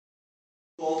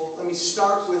Well, let me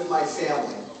start with my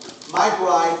family. My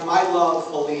bride, my love,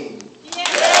 Helene.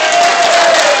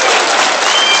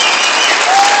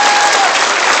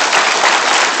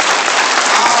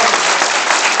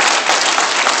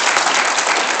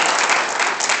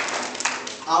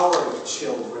 Our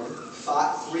children,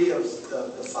 three of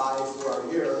the five who are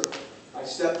here, my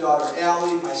stepdaughter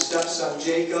Allie, my stepson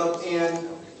Jacob, and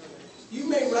you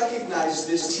may recognize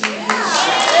this TV show.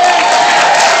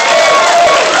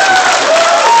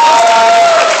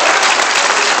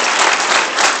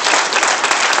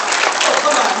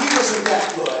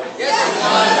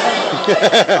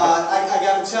 I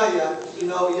got to tell you,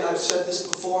 I've said this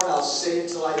before and I'll say it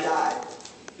till I die.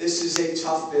 This is a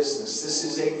tough business. This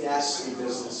is a nasty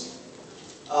business.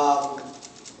 I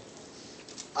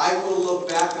will look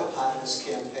back upon this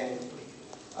campaign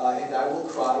and I will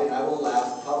cry and I will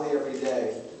laugh probably every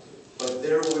day. But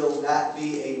there will not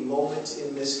be a moment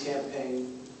in this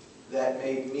campaign that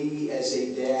made me as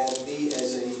a dad, me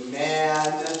as a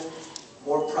man,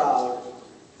 more proud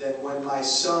than when my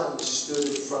son stood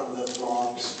in front of the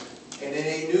throngs and in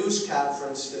a news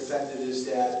conference defended his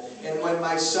dad. And when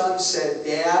my son said,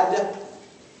 Dad,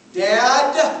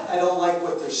 I don't like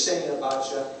what they're saying about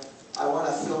you. I want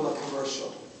to film a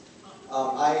commercial.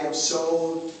 I am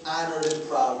so honored and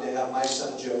proud to have my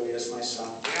son Joey as my son.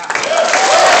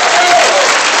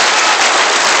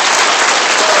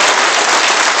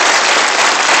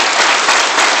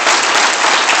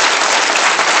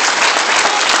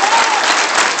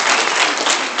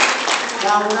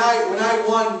 Now, when I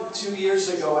won 2 years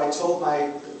ago, I told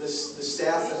the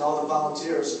staff and all the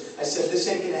volunteers, I said, this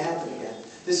ain't going to happen again.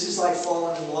 This is like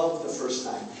falling in love the first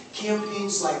time.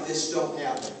 Campaigns like this don't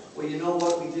happen. Well, you know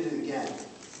what? We did it again.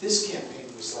 This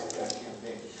campaign was like that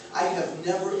campaign. I have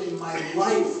never in my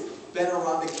life been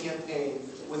around a campaign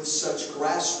with such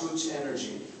grassroots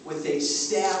energy, with a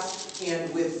staff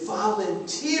and with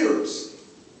volunteers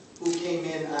who came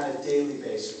in on a daily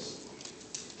basis.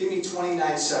 Give me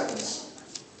 29 seconds.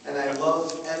 And I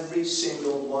love every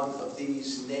single one of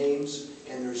these names,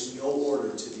 and there's no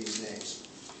order to these names.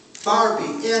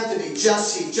 Barbie, Anthony,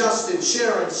 Jesse, Justin,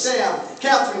 Sharon, Sam,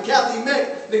 Catherine, Kathy,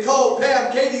 Mick, Nicole,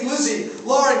 Pam, Katie, Lizzie,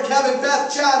 Lauren, Kevin,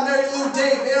 Beth, John, Mary Lou,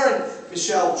 Dave, Aaron,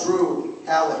 Michelle, Drew,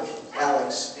 Alec,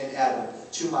 Alex, and Adam.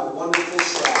 To my wonderful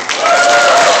staff.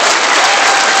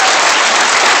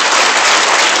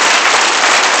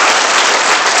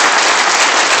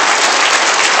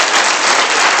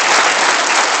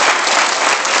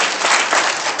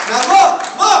 Now look!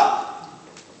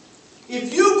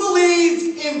 If you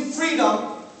believe in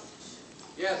freedom,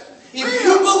 if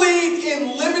you believe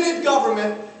in limited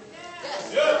government,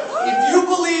 if you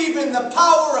believe in the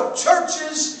power of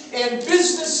churches and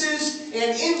businesses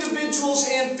and individuals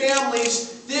and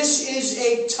families, this is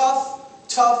a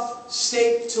tough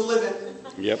state to live in.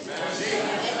 Yep.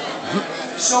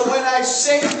 So when I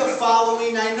say the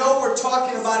following, I know we're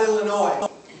talking about Illinois.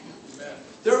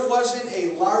 There wasn't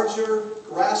a larger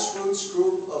grassroots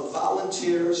group of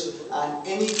volunteers on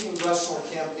any congressional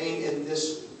campaign in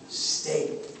this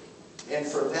state. And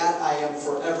for that, I am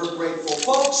forever grateful.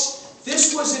 Folks,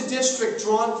 this was a district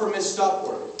drawn from Miss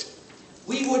Duckworth.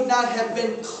 We would not have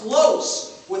been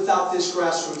close without this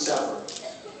grassroots effort.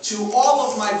 To all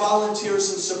of my volunteers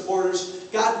and supporters,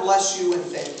 God bless you and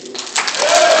thank you.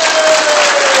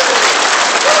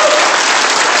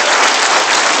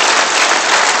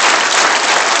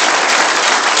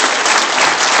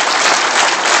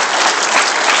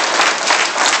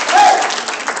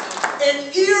 An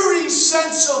eerie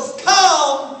sense of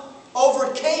calm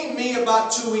overcame me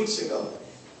about 2 weeks ago.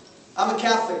 I'm a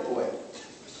Catholic boy.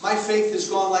 My faith has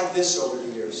gone like this over the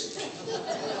years.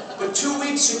 But 2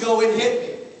 weeks ago it hit me.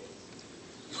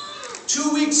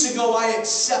 2 weeks ago I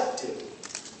accepted.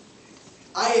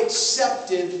 I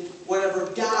accepted whatever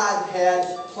God had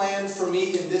planned for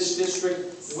me in this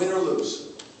district, win or lose.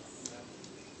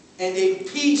 And a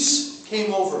peace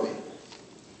came over me.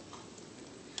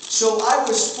 So I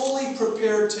was fully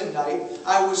prepared tonight,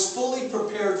 I was fully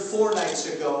prepared 4 nights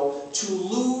ago to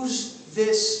lose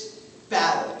this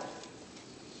battle.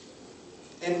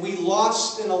 And we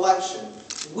lost an election.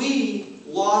 We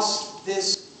lost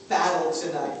this battle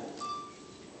tonight.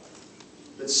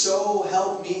 But so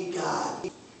help me God,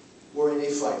 we're in a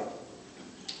fight.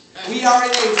 We are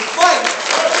in a fight.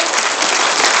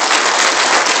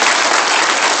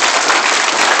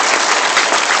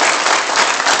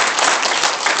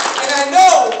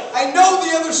 I know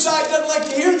the other side doesn't like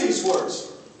to hear these words.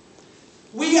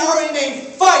 We are in a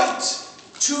fight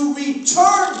to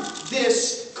return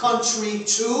this country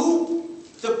to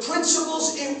the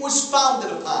principles it was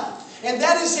founded upon. And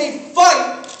that is a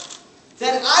fight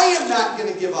that I am not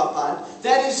going to give up on.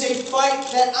 That is a fight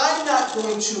that I'm not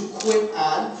going to quit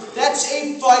on. That's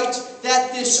a fight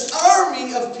that this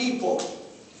army of people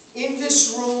in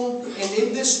this room and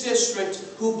in this district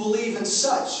who believe in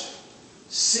such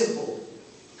simple,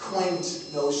 quaint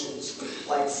notions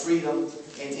like freedom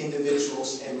and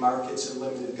individuals and markets and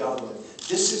limited government.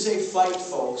 This is a fight,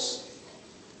 folks,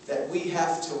 that we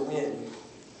have to win.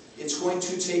 It's going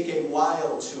to take a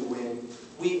while to win.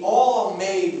 We all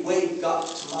may wake up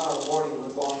tomorrow morning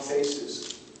with long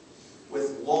faces.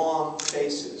 With long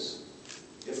faces.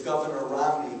 If Governor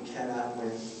Romney cannot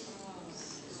win.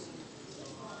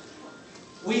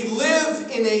 We live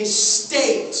in a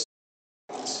state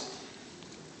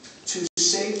to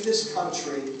save this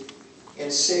country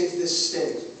and save this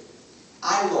state.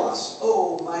 I lost.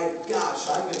 Oh my gosh,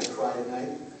 I'm going to cry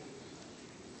tonight.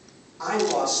 I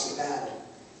lost the battle.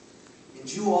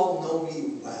 And you all know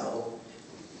me well.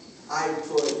 I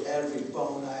put every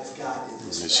bone I've got in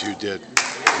this Yes, you did.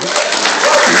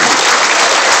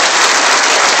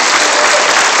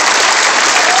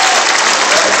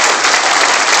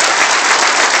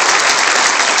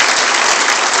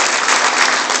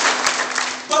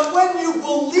 But when you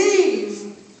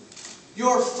believe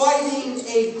you're fighting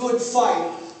a good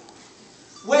fight,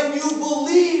 when you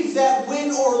believe that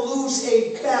win or lose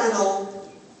a battle,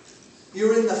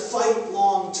 you're in the fight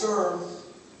long term,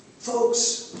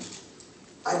 folks,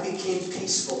 I became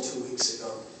peaceful 2 weeks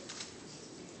ago.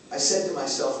 I said to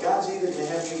myself, God's either going to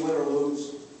have me win or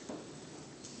lose.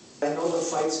 I know the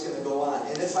fight's going to go on.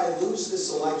 And if I lose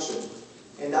this election,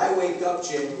 and I wake up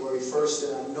January 1st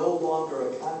and I'm no longer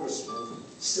a congressman, I'm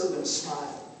still going to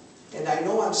smile. And I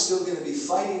know I'm still going to be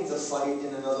fighting the fight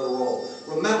in another role.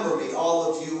 Remember me,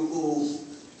 all of you who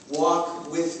walk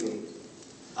with me.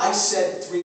 I said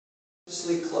 3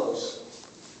 years close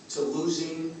to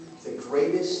losing the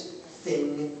greatest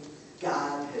thing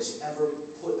God has ever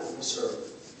put on this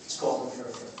earth. It's called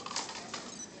America.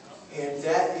 And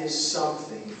that is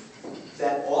something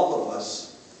that all of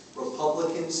us,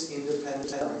 Republicans, Independent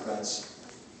Democrats,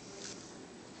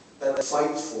 better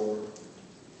fight for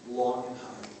long and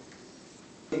hard.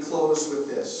 Let me close with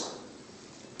this.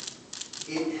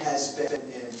 It has been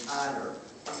an honor.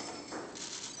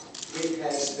 It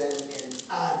has been an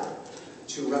honor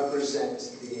to represent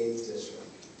the 8th District.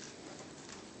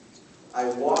 I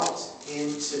walked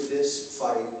into this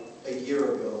fight a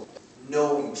year ago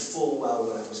knowing full well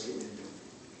what I was getting into.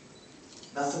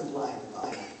 Nothing blind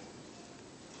about it.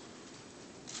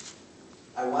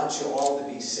 I want you all to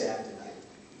be sad tonight.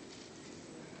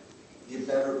 You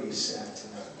better be sad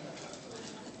tonight.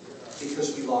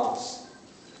 Because we lost.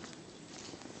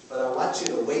 But I want you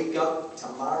to wake up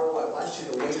tomorrow. I want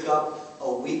you to wake up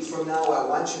a week from now. I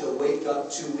want you to wake up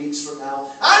 2 weeks from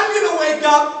now. I'm going to wake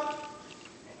up!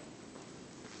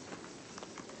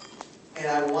 And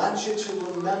I want you to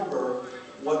remember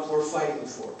what we're fighting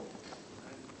for.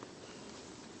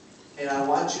 And I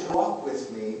want you to walk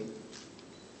with me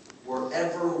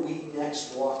wherever we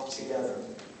next walk together.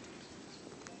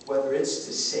 Whether it's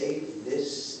to save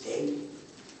this state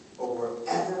or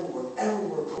wherever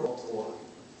we're called to walk.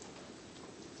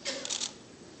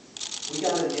 We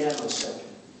got a nanosecond.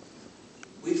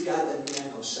 We've got a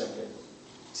nanosecond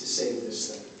to save this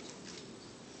thing.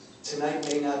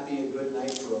 Tonight may not be a good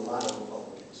night for a lot of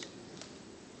Republicans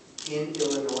in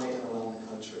Illinois and around the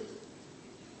country.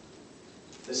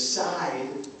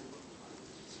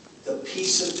 The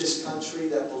piece of this country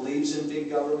that believes in big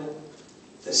government,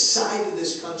 the side of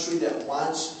this country that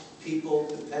wants people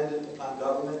dependent upon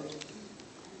government,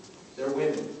 they're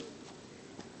winning.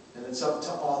 And it's up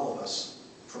to all of us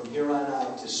from here on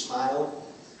out to smile,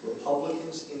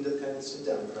 Republicans, Independents, and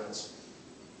Democrats,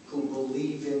 who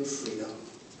believe in freedom.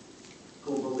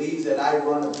 Who believe that I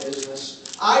run a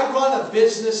business. I run a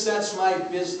business, that's my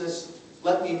business.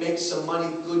 Let me make some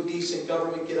money, good, decent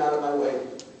government, get out of my way.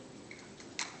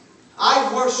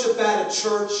 I worship at a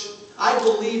church. I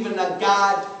believe in a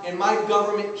God, and my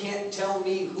government can't tell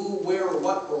me who, where, or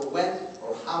what, or when,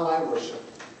 or how I worship.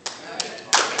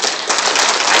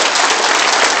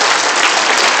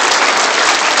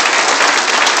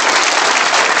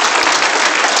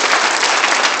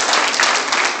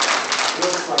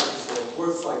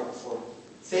 We're fighting for.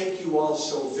 Thank you all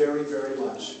so very, very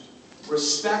much.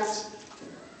 Respect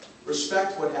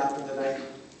what happened tonight.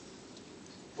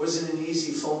 Wasn't an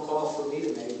easy phone call for me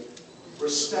to make.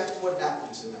 Respect what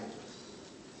happened tonight.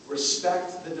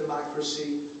 Respect the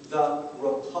democracy, the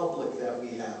republic that we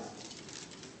have.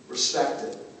 Respect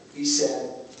it. Be sad,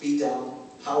 be down,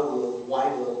 pout a little,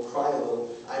 whine a little, cry a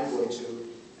little. I'm going to.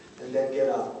 And then get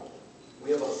up. We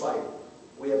have a fight.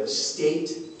 We have a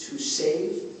state to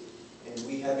save. and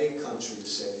we have a country to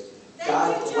save.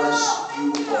 God bless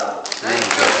you all.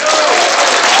 Thank you.